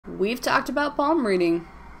we've talked about palm reading,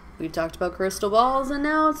 we've talked about crystal balls, and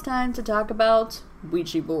now it's time to talk about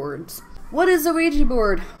Ouija boards. What is a Ouija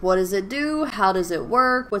board? What does it do? How does it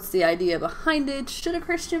work? What's the idea behind it? Should a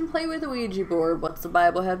Christian play with a Ouija board? What's the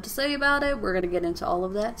Bible have to say about it? We're going to get into all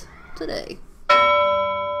of that today.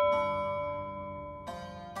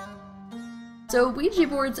 So Ouija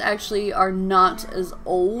boards actually are not as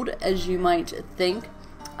old as you might think.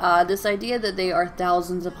 This idea that they are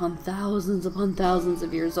thousands upon thousands upon thousands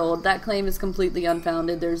of years old, that claim is completely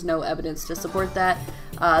unfounded. There's no evidence to support that.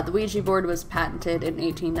 The Ouija board was patented in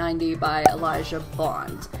 1890 by Elijah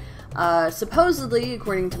Bond. Supposedly,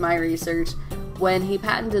 according to my research, when he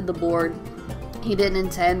patented the board, he didn't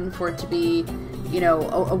intend for it to be,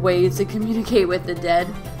 a way to communicate with the dead.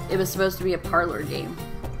 It was supposed to be a parlor game.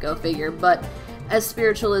 Go figure. But as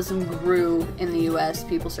spiritualism grew in the US,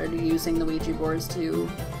 people started using the Ouija boards to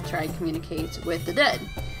try and communicate with the dead.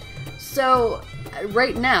 So,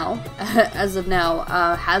 right now, as of now,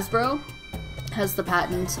 Hasbro has the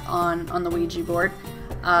patent on the Ouija board.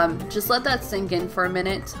 Just let that sink in for a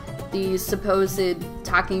minute. These supposed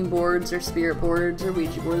talking boards or spirit boards or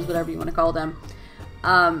Ouija boards, whatever you want to call them,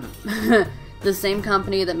 the same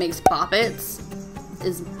company that makes Boppets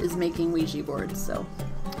is making Ouija boards, so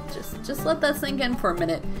just let that sink in for a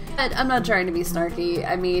minute. I'm not trying to be snarky.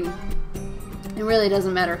 I mean, it really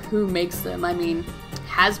doesn't matter who makes them. I mean,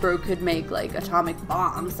 Hasbro could make, like, atomic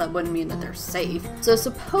bombs. That wouldn't mean that they're safe. So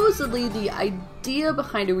supposedly the idea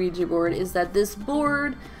behind a Ouija board is that this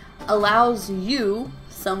board allows you,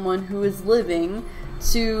 someone who is living,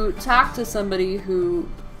 to talk to somebody who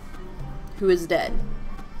is dead.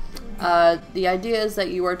 The idea is that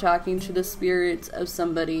you are talking to the spirits of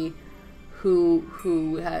somebody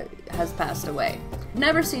who has passed away.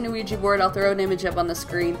 Never seen a Ouija board. I'll throw an image up on the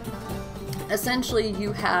screen. Essentially,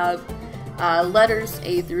 you have letters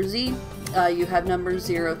A through Z. You have numbers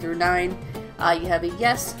 0 through 9. You have a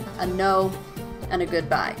yes, a no, and a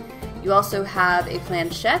goodbye. You also have a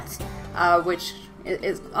planchette, which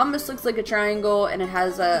almost looks like a triangle, and it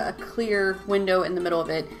has a clear window in the middle of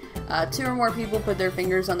it. 2 or more people put their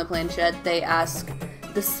fingers on the planchette. They ask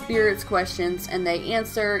the spirits questions, and they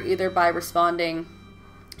answer either by responding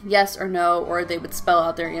yes or no, or they would spell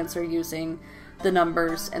out their answer using the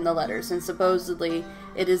numbers and the letters. And supposedly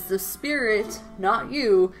it is the spirit, not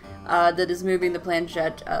you, that is moving the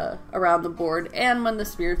planchette around the board, and when the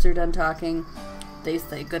spirits are done talking, they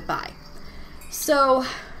say goodbye. So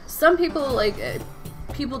some people, like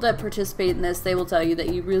people that participate in this, they will tell you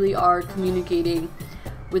that you really are communicating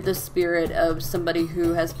with the spirit of somebody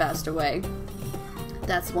who has passed away.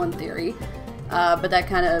 That's one theory, but that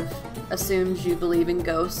kind of assumes you believe in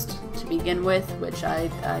ghosts to begin with, which I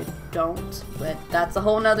don't, but that's a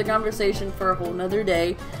whole nother conversation for a whole nother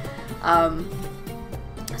day.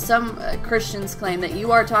 Some Christians claim that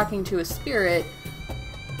you are talking to a spirit,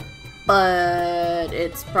 but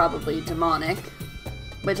it's probably demonic,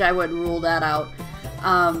 which I would rule that out.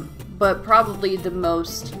 But probably the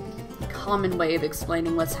most common way of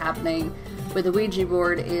explaining what's happening with a Ouija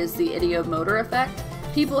board is the ideomotor effect.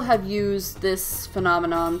 People have used this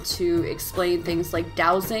phenomenon to explain things like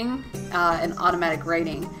dowsing and automatic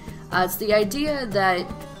writing. It's the idea that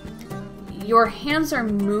your hands are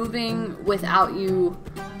moving without you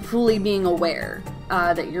fully being aware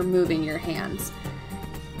that you're moving your hands.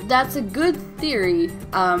 That's a good theory.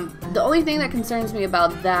 The only thing that concerns me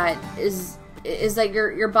about that is that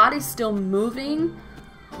your body's still moving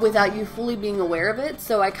without you fully being aware of it.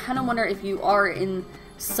 So I kind of wonder if you are in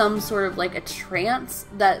some sort of like a trance.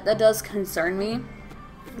 That does concern me,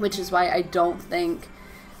 which is why I don't think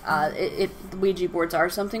Ouija boards are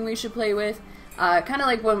something we should play with. Kind of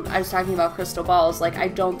like when I was talking about crystal balls, like I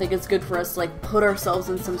don't think it's good for us to like put ourselves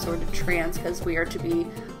in some sort of trance, because we are to be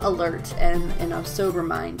alert and in a sober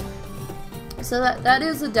mind. So that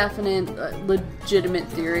is a definite legitimate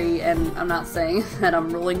theory, and I'm not saying that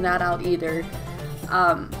I'm ruling that out either.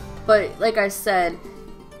 But like I said,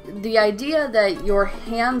 the idea that your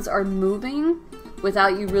hands are moving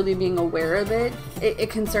without you really being aware of it, it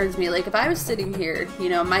concerns me. Like if I was sitting here,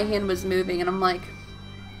 my hand was moving and I'm like,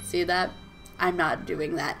 see that? I'm not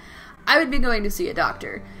doing that. I would be going to see a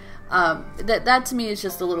doctor. That to me is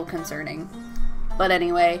just a little concerning. But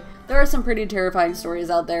anyway, there are some pretty terrifying stories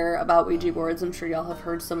out there about Ouija boards. I'm sure y'all have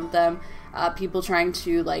heard some of them. People trying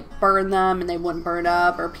to like burn them and they wouldn't burn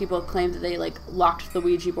up, or people claim that they like locked the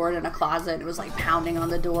Ouija board in a closet and it was like pounding on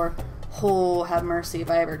the door. Oh, have mercy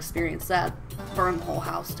if I ever experienced that. Burn the whole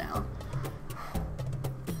house down.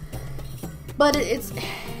 But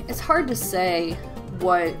it's hard to say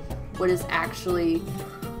what is actually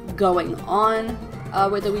going on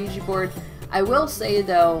with the Ouija board. I will say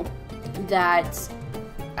though that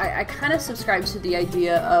I kind of subscribe to the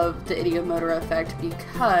idea of the ideomotor effect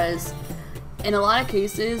because in a lot of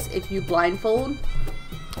cases, if you blindfold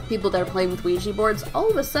people that are playing with Ouija boards, all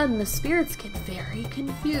of a sudden the spirits get very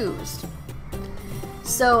confused.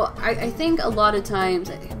 So I think a lot of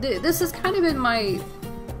times, this has kind of been my,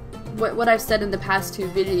 what I've said in the past 2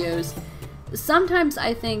 videos, sometimes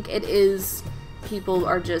I think it is people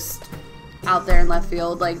are just out there in left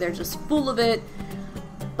field, like they're just full of it.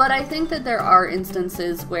 But I think that there are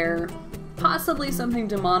instances where possibly something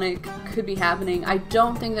demonic could be happening. I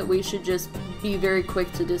don't think that we should just be very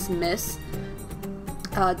quick to dismiss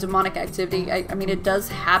demonic activity. I mean, it does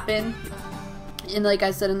happen. And like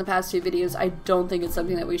I said in the past 2 videos, I don't think it's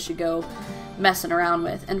something that we should go messing around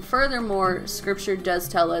with. And furthermore, scripture does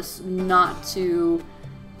tell us not to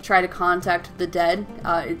try to contact the dead.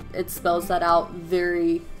 It spells that out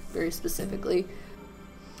very, very specifically.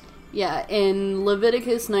 Yeah, in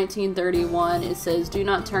Leviticus 19:31, it says, "Do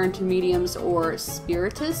not turn to mediums or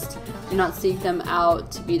spiritists. Do not seek them out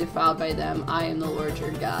to be defiled by them. I am the Lord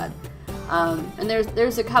your God." And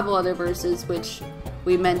there's a couple other verses which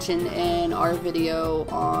we mentioned in our video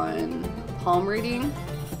on palm reading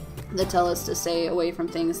that tell us to stay away from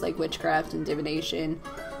things like witchcraft and divination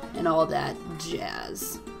and all that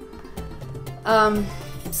jazz.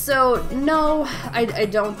 So no, I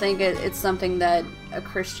don't think it's something that a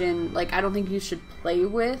Christian, like, I don't think you should play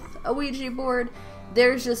with a Ouija board.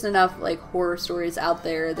 There's just enough, like, horror stories out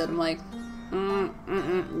there that I'm like,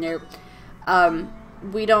 nope.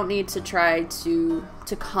 We don't need to try to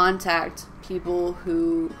contact people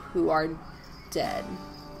who are dead.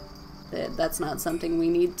 That's not something we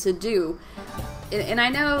need to do. And I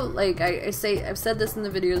know, like, I've said this in the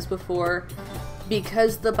videos before,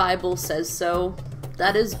 because the Bible says so,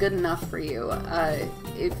 that is good enough for you.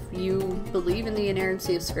 If you believe in the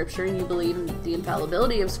inerrancy of Scripture and you believe in the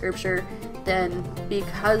infallibility of Scripture, then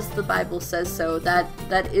because the Bible says so, that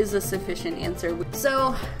is a sufficient answer.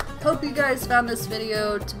 So, hope you guys found this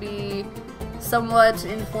video to be somewhat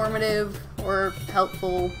informative or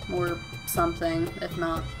helpful or something. If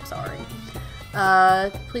not, sorry.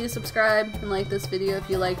 Please subscribe and like this video if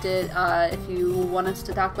you liked it. If you want us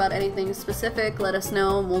to talk about anything specific, let us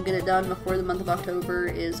know and we'll get it done before the month of October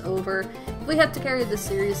is over. If we have to carry this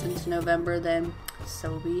series into November, then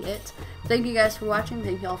so be it. Thank you guys for watching.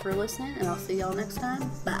 Thank you all for listening, and I'll see y'all next time.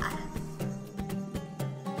 Bye.